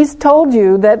 He's told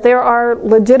you that there are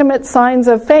legitimate signs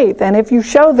of faith, and if you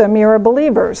show them, you're a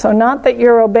believer. So not that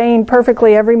you're obeying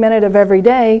perfectly every minute of every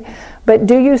day, but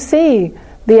do you see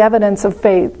the evidence of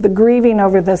faith, the grieving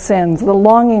over the sins, the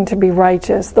longing to be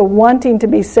righteous, the wanting to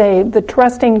be saved, the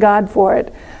trusting God for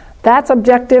it? That's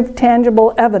objective,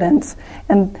 tangible evidence.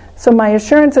 And so my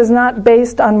assurance is not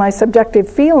based on my subjective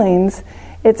feelings,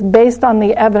 it's based on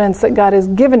the evidence that God has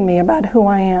given me about who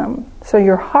I am. So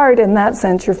your heart, in that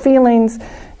sense, your feelings,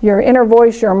 your inner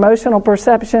voice, your emotional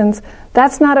perceptions,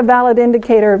 that's not a valid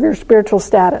indicator of your spiritual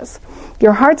status.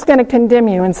 Your heart's going to condemn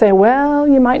you and say, well,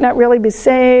 you might not really be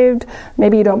saved,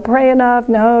 maybe you don't pray enough,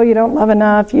 no, you don't love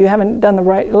enough, you haven't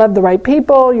loved the right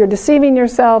people, you're deceiving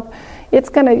yourself. It's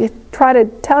going to try to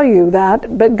tell you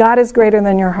that, but God is greater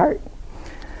than your heart.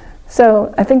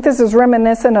 So I think this is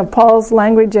reminiscent of Paul's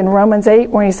language in Romans 8,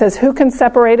 where he says, who can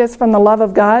separate us from the love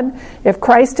of God? If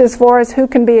Christ is for us, who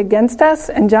can be against us?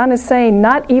 And John is saying,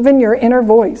 not even your inner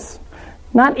voice.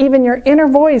 Not even your inner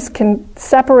voice can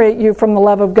separate you from the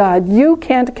love of God. You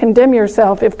can't condemn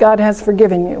yourself if God has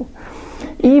forgiven you.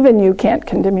 Even you can't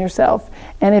condemn yourself.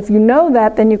 And if you know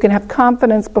that, then you can have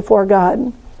confidence before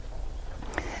God.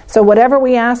 So whatever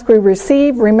we ask, we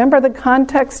receive. Remember the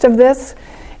context of this?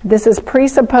 This is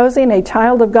presupposing a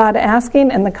child of God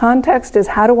asking, and the context is,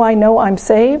 how do I know I'm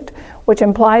saved? Which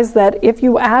implies that if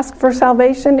you ask for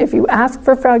salvation, if you ask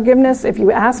for forgiveness, if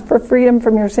you ask for freedom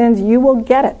from your sins, you will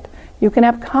get it. You can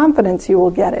have confidence you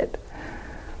will get it.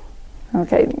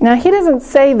 Okay, now he doesn't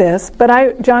say this,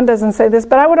 John doesn't say this,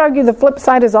 but I would argue the flip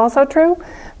side is also true,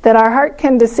 that our heart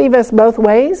can deceive us both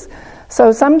ways.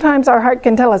 So sometimes our heart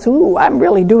can tell us, ooh, I'm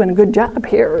really doing a good job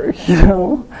here,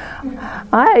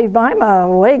 I'm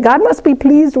away, God must be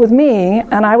pleased with me,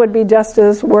 and I would be just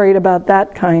as worried about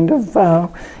that kind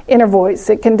of inner voice.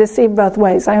 It can deceive both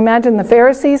ways. I imagine the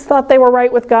Pharisees thought they were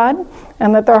right with God,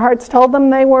 and that their hearts told them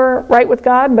they were right with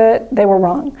God, but they were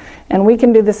wrong. And we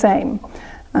can do the same.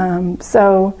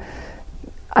 So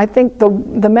I think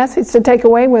the message to take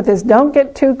away with is, don't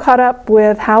get too caught up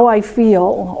with how I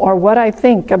feel or what I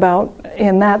think about,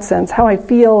 in that sense, how I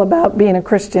feel about being a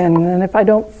Christian. And if I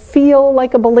don't feel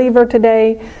like a believer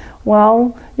today,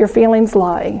 well, your feelings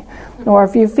lie. Or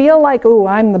if you feel like, ooh,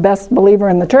 I'm the best believer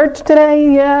in the church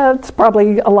today, yeah, it's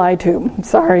probably a lie too.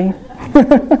 Sorry.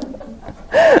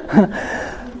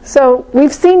 So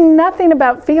we've seen nothing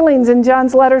about feelings in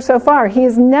John's letter so far. He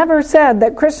has never said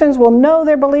that Christians will know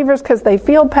they're believers because they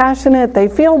feel passionate, they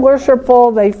feel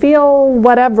worshipful, they feel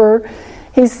whatever.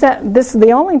 He said this is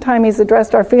the only time he's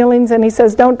addressed our feelings, and he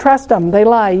says, don't trust them. They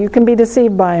lie. You can be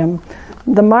deceived by them.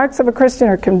 The marks of a Christian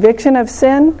are conviction of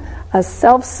sin,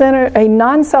 a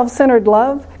non-self-centered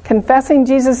love, confessing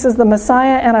Jesus is the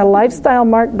Messiah, and a lifestyle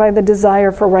marked by the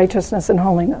desire for righteousness and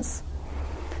holiness.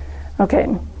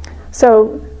 Okay,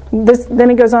 so then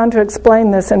he goes on to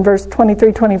explain this in verse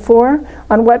 23-24.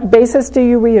 On what basis do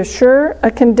you reassure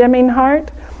a condemning heart?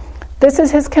 This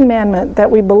is his commandment, that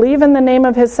we believe in the name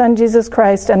of his Son Jesus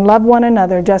Christ and love one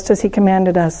another just as he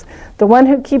commanded us. The one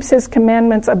who keeps his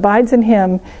commandments abides in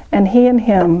him, and he in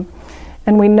him.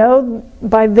 And we know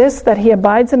by this that he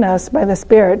abides in us by the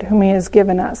Spirit whom he has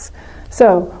given us.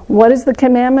 So, what is the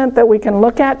commandment that we can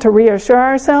look at to reassure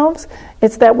ourselves?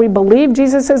 It's that we believe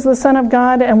Jesus is the Son of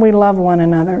God and we love one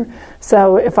another.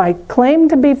 So, if I claim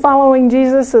to be following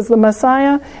Jesus as the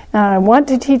Messiah and I want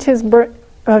to teach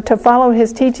to follow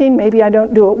his teaching, maybe I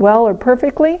don't do it well or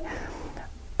perfectly,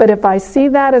 but if I see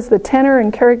that as the tenor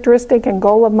and characteristic and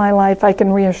goal of my life, I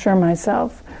can reassure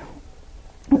myself.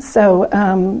 So,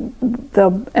 and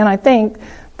I think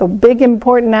the big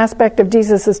important aspect of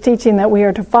Jesus' teaching that we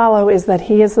are to follow is that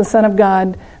he is the Son of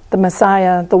God, the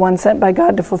Messiah, the one sent by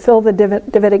God to fulfill the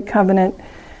Davidic covenant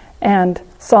and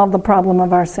solve the problem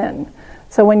of our sin.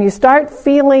 So when you start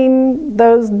feeling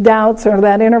those doubts, or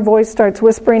that inner voice starts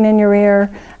whispering in your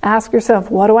ear, ask yourself,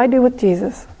 what do I do with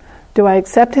Jesus? Do I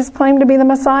accept his claim to be the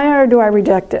Messiah, or do I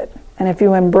reject it? And if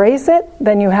you embrace it,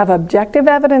 then you have objective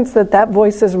evidence that that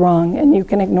voice is wrong, and you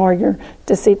can ignore your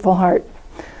deceitful heart.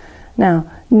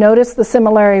 Now, notice the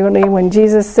similarity when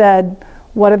Jesus said,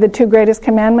 what are the two greatest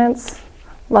commandments?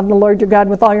 Love the Lord your God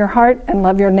with all your heart, and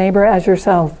love your neighbor as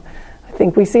yourself. I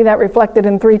think we see that reflected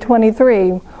in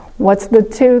 3:23. What's the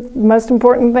two most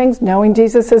important things? Knowing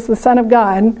Jesus is the Son of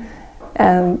God,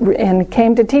 and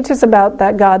came to teach us about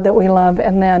that God that we love,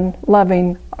 and then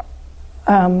loving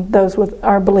those with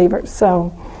our believers.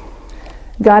 So,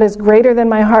 God is greater than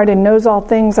my heart and knows all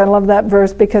things. I love that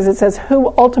verse because it says,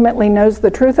 who ultimately knows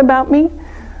the truth about me?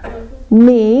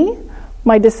 Me,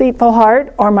 my deceitful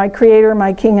heart, or my Creator,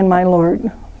 my King, and my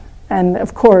Lord? And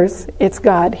of course, it's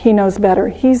God. He knows better.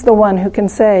 He's the one who can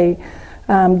say,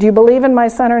 do you believe in my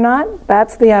Son or not?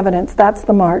 That's the evidence. That's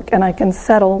the mark. And I can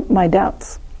settle my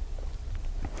doubts.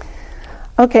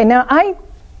 Okay, now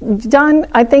John,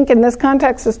 I think in this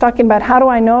context is talking about how do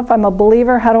I know if I'm a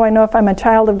believer? How do I know if I'm a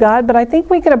child of God? But I think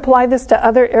we could apply this to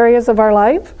other areas of our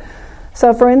life.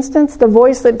 So for instance, the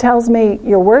voice that tells me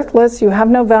you're worthless, you have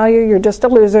no value, you're just a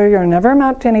loser, you'll never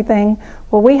amount to anything.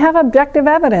 Well, we have objective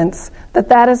evidence that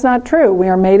that is not true. We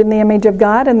are made in the image of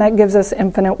God, and that gives us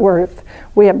infinite worth.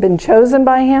 We have been chosen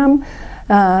by him,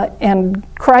 and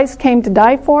Christ came to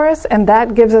die for us, and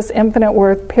that gives us infinite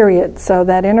worth, period. So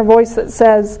that inner voice that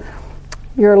says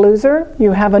you're a loser,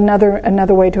 you have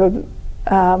another way to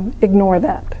ignore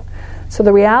that. So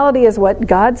the reality is what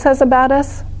God says about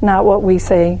us, not what we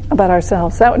say about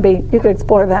ourselves. That would be, you could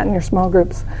explore that in your small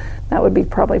groups. That would be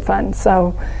probably fun.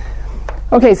 So,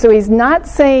 okay, so he's not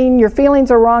saying your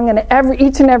feelings are wrong in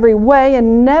each and every way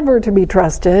and never to be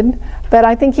trusted, but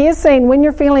I think he is saying when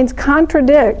your feelings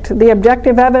contradict the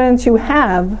objective evidence you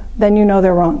have, then you know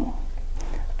they're wrong.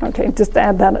 Okay, just to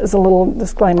add that as a little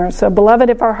disclaimer. So, beloved,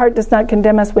 if our heart does not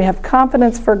condemn us, we have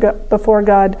confidence before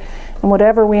God, and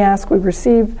whatever we ask, we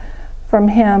receive from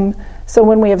him. So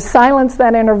when we have silenced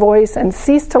that inner voice and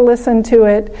ceased to listen to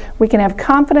it, we can have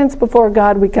confidence before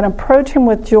God. We can approach him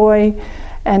with joy,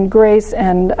 and grace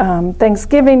and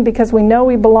thanksgiving, because we know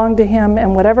we belong to Him,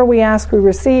 and whatever we ask, we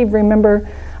receive. Remember,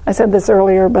 I said this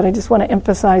earlier, but I just want to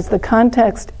emphasize the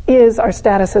context is our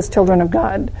status as children of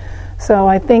God. So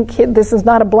I think this is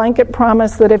not a blanket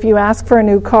promise that if you ask for a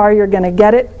new car, you're going to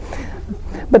get it.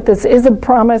 But this is a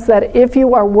promise that if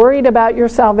you are worried about your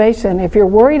salvation, if you're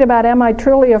worried about, am I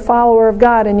truly a follower of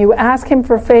God, and you ask Him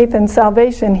for faith and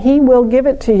salvation, He will give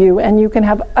it to you, and you can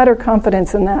have utter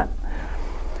confidence in that.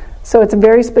 So it's a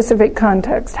very specific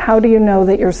context. How do you know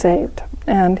that you're saved?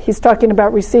 And He's talking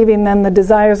about receiving then the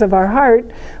desires of our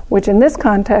heart, which in this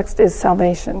context is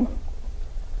salvation.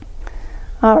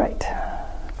 All right.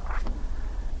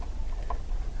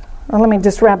 Well, let me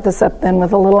just wrap this up then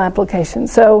with a little application.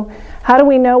 So, how do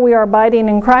we know we are abiding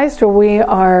in Christ, or we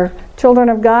are children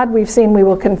of God? We've seen we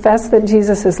will confess that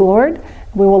Jesus is Lord.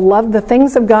 We will love the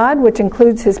things of God, which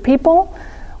includes His people.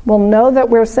 We'll know that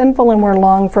we're sinful and we're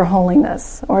long for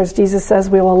holiness. Or as Jesus says,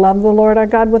 we will love the Lord our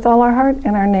God with all our heart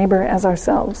and our neighbor as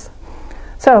ourselves.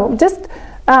 So, just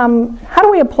how do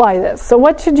we apply this? So,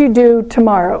 what should you do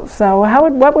tomorrow? So,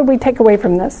 what would we take away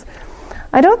from this?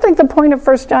 I don't think the point of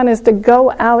 1 John is to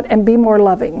go out and be more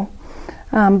loving.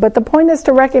 But the point is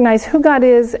to recognize who God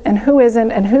is and who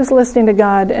isn't, and who's listening to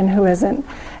God and who isn't.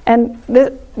 And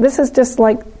this is just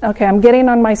like, okay, I'm getting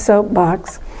on my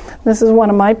soapbox. This is one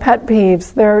of my pet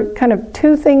peeves. There are kind of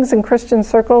two things in Christian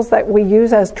circles that we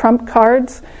use as trump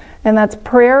cards, and that's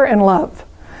prayer and love.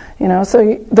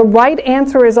 So the right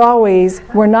answer is always,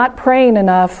 we're not praying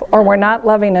enough or we're not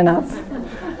loving enough.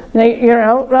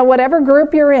 Whatever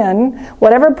group you're in,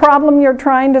 whatever problem you're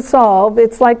trying to solve,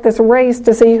 it's like this race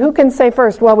to see who can say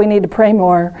first, well, we need to pray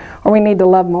more, or we need to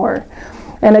love more.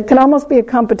 And it can almost be a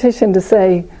competition to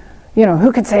say,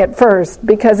 who can say it first,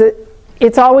 because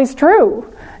it's always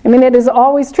true. I mean, it is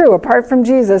always true. Apart from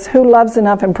Jesus, who loves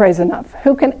enough and prays enough?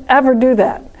 Who can ever do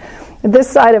that? This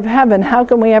side of heaven, how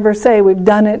can we ever say we've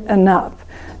done it enough?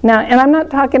 Now, and I'm not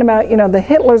talking about, the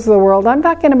Hitlers of the world. I'm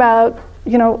talking about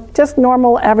just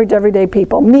normal, average, everyday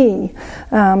people, me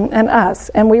and us.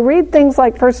 And we read things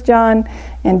like 1 John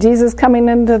and Jesus coming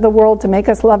into the world to make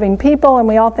us loving people, and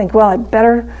we all think, well, I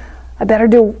better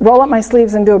roll up my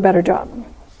sleeves and do a better job.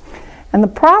 And the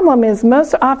problem is,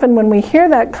 most often when we hear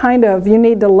that kind of you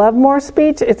need to love more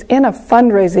speech, it's in a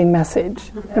fundraising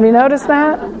message. Have you noticed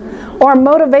that? Or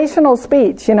motivational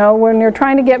speech, when you're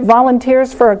trying to get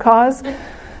volunteers for a cause.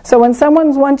 So when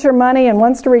someone wants your money and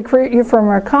wants to recruit you from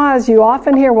a cause, you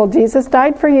often hear, well, Jesus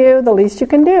died for you. The least you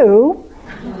can do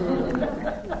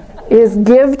is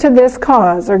give to this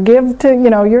cause, or give to,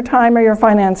 your time or your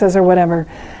finances or whatever.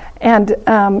 And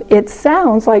it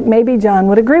sounds like maybe John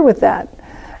would agree with that.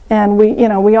 And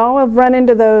we all have run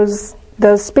into those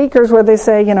speakers where they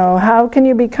say, how can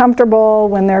you be comfortable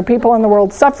when there are people in the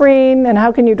world suffering, and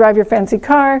how can you drive your fancy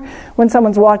car when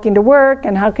someone's walking to work,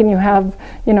 and how can you have,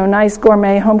 nice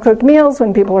gourmet home-cooked meals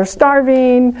when people are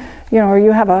starving, or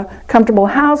you have a comfortable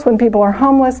house when people are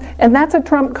homeless. And that's a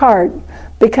trump card,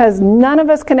 because none of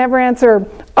us can ever answer,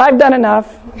 I've done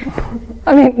enough.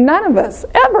 I mean, none of us,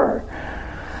 ever.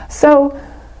 So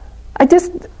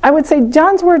I would say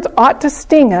John's words ought to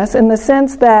sting us in the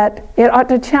sense that it ought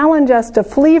to challenge us to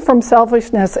flee from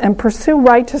selfishness and pursue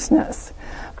righteousness.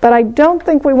 But I don't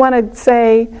think we want to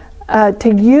say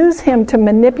to use him to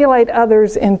manipulate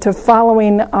others into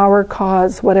following our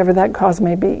cause, whatever that cause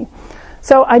may be.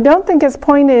 So I don't think his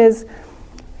point is,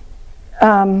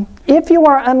 if you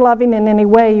are unloving in any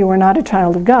way, you are not a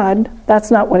child of God.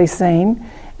 That's not what he's saying.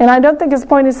 And I don't think his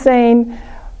point is saying,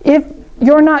 if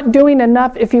you're not doing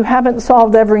enough if you haven't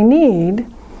solved every need,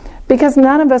 because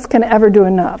none of us can ever do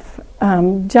enough.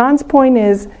 John's point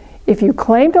is, if you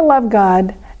claim to love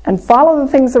God and follow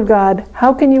the things of God,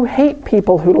 how can you hate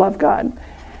people who love God?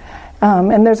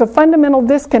 And there's a fundamental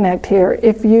disconnect here.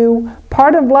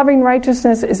 Part of loving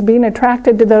righteousness is being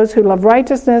attracted to those who love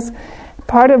righteousness.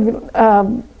 Part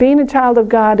of being a child of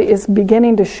God is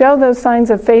beginning to show those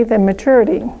signs of faith and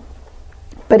maturity.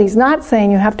 But he's not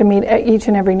saying you have to meet each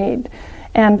and every need.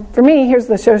 And for me, here's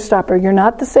the showstopper. You're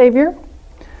not the Savior.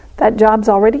 That job's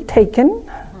already taken,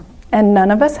 and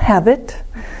none of us have it.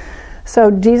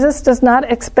 So Jesus does not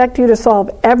expect you to solve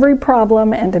every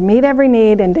problem and to meet every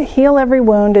need and to heal every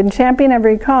wound and champion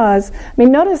every cause. I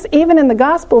mean, notice even in the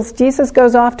Gospels, Jesus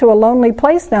goes off to a lonely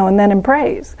place now and then and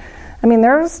prays. I mean,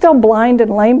 there are still blind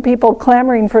and lame people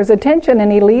clamoring for his attention, and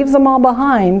he leaves them all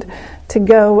behind to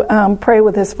go pray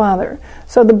with his Father.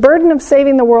 So the burden of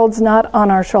saving the world's not on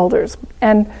our shoulders.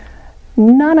 And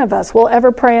none of us will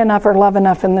ever pray enough or love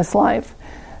enough in this life.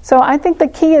 So I think the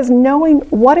key is knowing,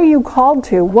 what are you called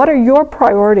to? What are your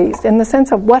priorities? In the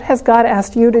sense of, what has God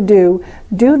asked you to do?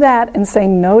 Do that and say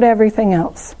no to everything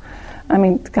else. I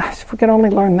mean, gosh, if we could only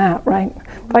learn that, right?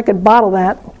 If I could bottle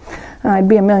that, I'd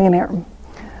be a millionaire.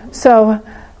 So,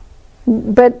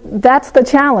 but that's the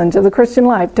challenge of the Christian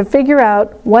life, to figure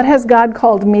out what has God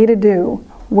called me to do.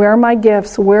 Where are my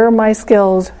gifts? Where are my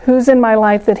skills? Who's in my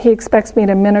life that He expects me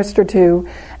to minister to?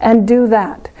 And do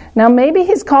that. Now, maybe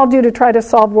He's called you to try to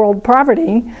solve world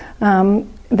poverty.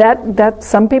 That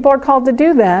some people are called to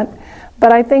do that.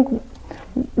 But I think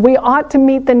we ought to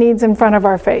meet the needs in front of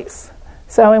our face.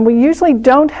 So, and we usually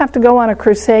don't have to go on a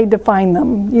crusade to find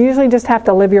them. You usually just have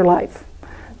to live your life.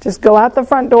 Just go out the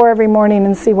front door every morning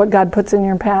and see what God puts in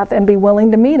your path, and be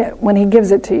willing to meet it when He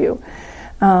gives it to you.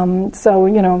 So,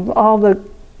 you know,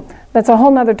 that's a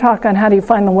whole nother talk on how do you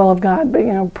find the will of God. But,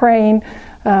 you know, praying,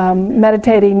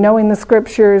 meditating, knowing the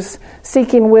Scriptures,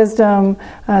 seeking wisdom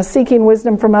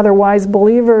from other wise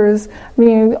believers. I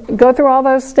mean, go through all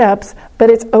those steps, but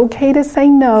it's okay to say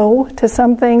no to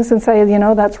some things and say, you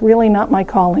know, that's really not my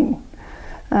calling.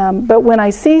 But when I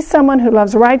see someone who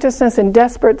loves righteousness in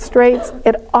desperate straits,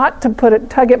 it ought to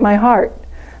tug at my heart.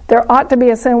 There ought to be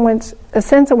a sense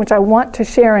in which I want to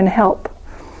share and help.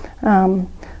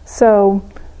 So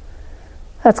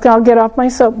I'll get off my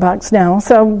soapbox now.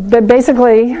 So, but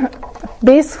basically,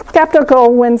 be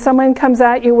skeptical when someone comes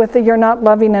at you with the "you're not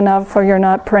loving enough" or "you're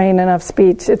not praying enough"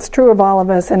 speech. It's true of all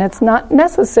of us, and it's not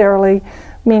necessarily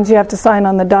means you have to sign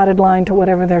on the dotted line to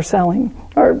whatever they're selling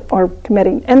or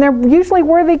committing. And they're usually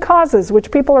worthy causes,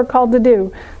 which people are called to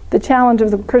do. The challenge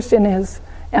of the Christian is,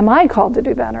 am I called to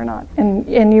do that or not?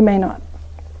 And you may not.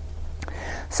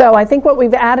 So I think what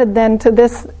we've added then to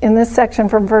this, in this section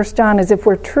from 1 John, is if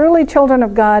we're truly children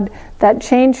of God, that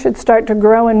change should start to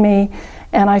grow in me,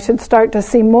 and I should start to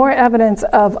see more evidence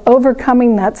of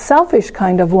overcoming that selfish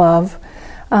kind of love,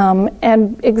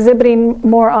 and exhibiting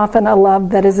more often a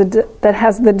love that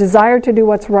has the desire to do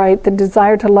what's right, the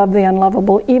desire to love the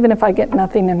unlovable, even if I get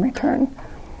nothing in return.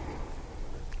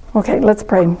 Okay, let's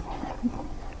pray.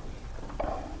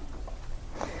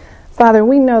 Father,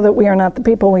 we know that we are not the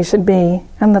people we should be,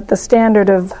 and that the standard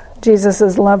of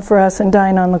Jesus' love for us and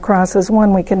dying on the cross is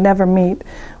one we could never meet.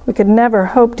 We could never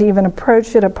hope to even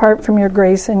approach it apart from your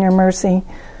grace and your mercy.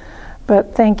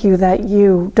 But thank you that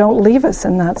you don't leave us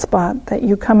in that spot, that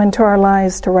you come into our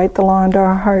lives to write the law into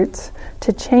our hearts,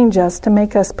 to change us, to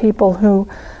make us people who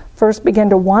first begin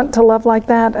to want to love like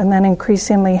that, and then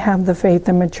increasingly have the faith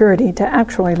and maturity to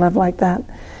actually love like that.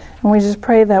 And we just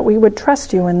pray that we would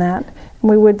trust you in that.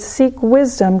 We would seek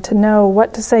wisdom to know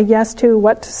what to say yes to,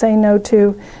 what to say no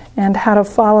to, and how to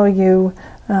follow you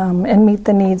and meet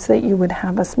the needs that you would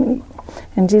have us meet.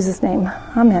 In Jesus' name,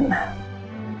 amen.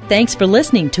 Thanks for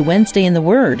listening to Wednesday in the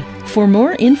Word. For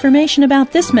more information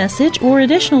about this message or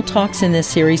additional talks in this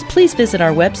series, please visit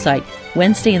our website,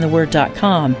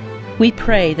 WednesdayInTheWord.com. We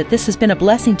pray that this has been a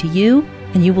blessing to you,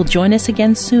 and you will join us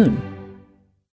again soon.